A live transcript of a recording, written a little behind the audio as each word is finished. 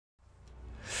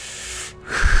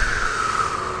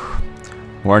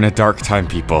We're in a dark time,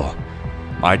 people.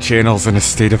 My channel's in a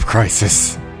state of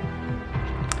crisis.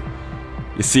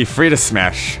 You see, Free to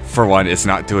Smash, for one, is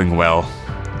not doing well.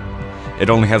 It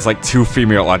only has like 2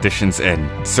 female auditions,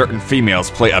 and certain females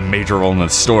play a major role in the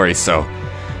story, so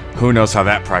who knows how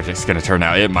that project's gonna turn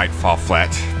out. It might fall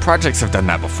flat. Projects have done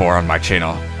that before on my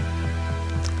channel.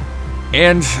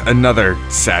 And another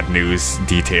sad news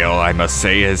detail, I must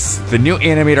say, is the new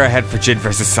animator I had for Jin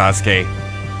vs. Sasuke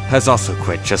has also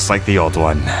quit, just like the old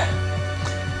one.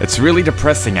 It's really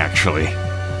depressing, actually.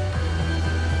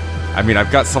 I mean,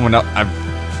 I've got someone else. I'm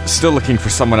still looking for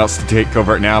someone else to take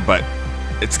over it now, but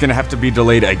it's gonna have to be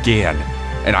delayed again.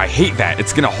 And I hate that.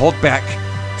 It's gonna hold back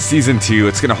Season 2,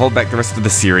 it's gonna hold back the rest of the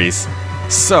series.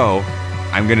 So,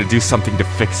 I'm gonna do something to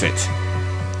fix it.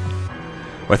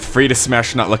 With Free to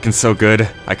Smash not looking so good,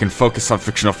 I can focus on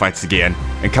Fictional Fights again,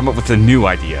 and come up with a new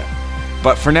idea.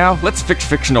 But for now, let's fix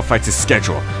Fictional Fights'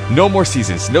 schedule. No more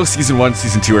seasons, no Season 1,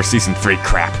 Season 2, or Season 3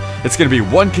 crap. It's gonna be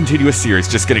one continuous series,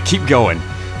 just gonna keep going.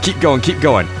 Keep going, keep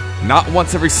going. Not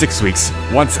once every 6 weeks,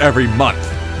 once every month.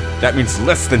 That means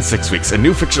less than 6 weeks. A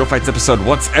new Fictional Fights episode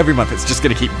once every month. It's just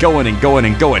gonna keep going and going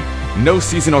and going. No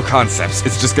seasonal concepts.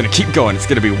 It's just gonna keep going. It's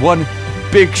gonna be one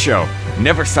big show.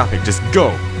 Never stopping. Just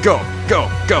go, go,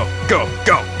 go, go, go,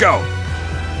 go, go.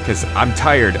 Because I'm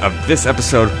tired of this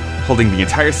episode holding the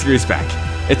entire series back.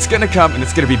 It's gonna come and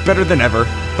it's gonna be better than ever,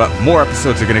 but more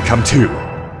episodes are gonna come too.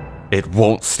 It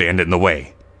won't stand in the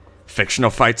way. Fictional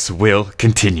Fights will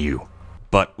continue.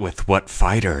 But with what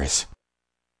fighters?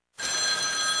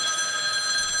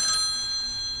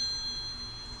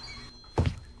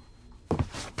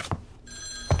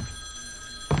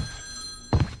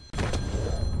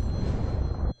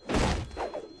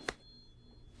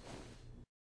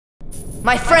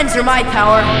 My friends are my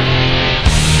power.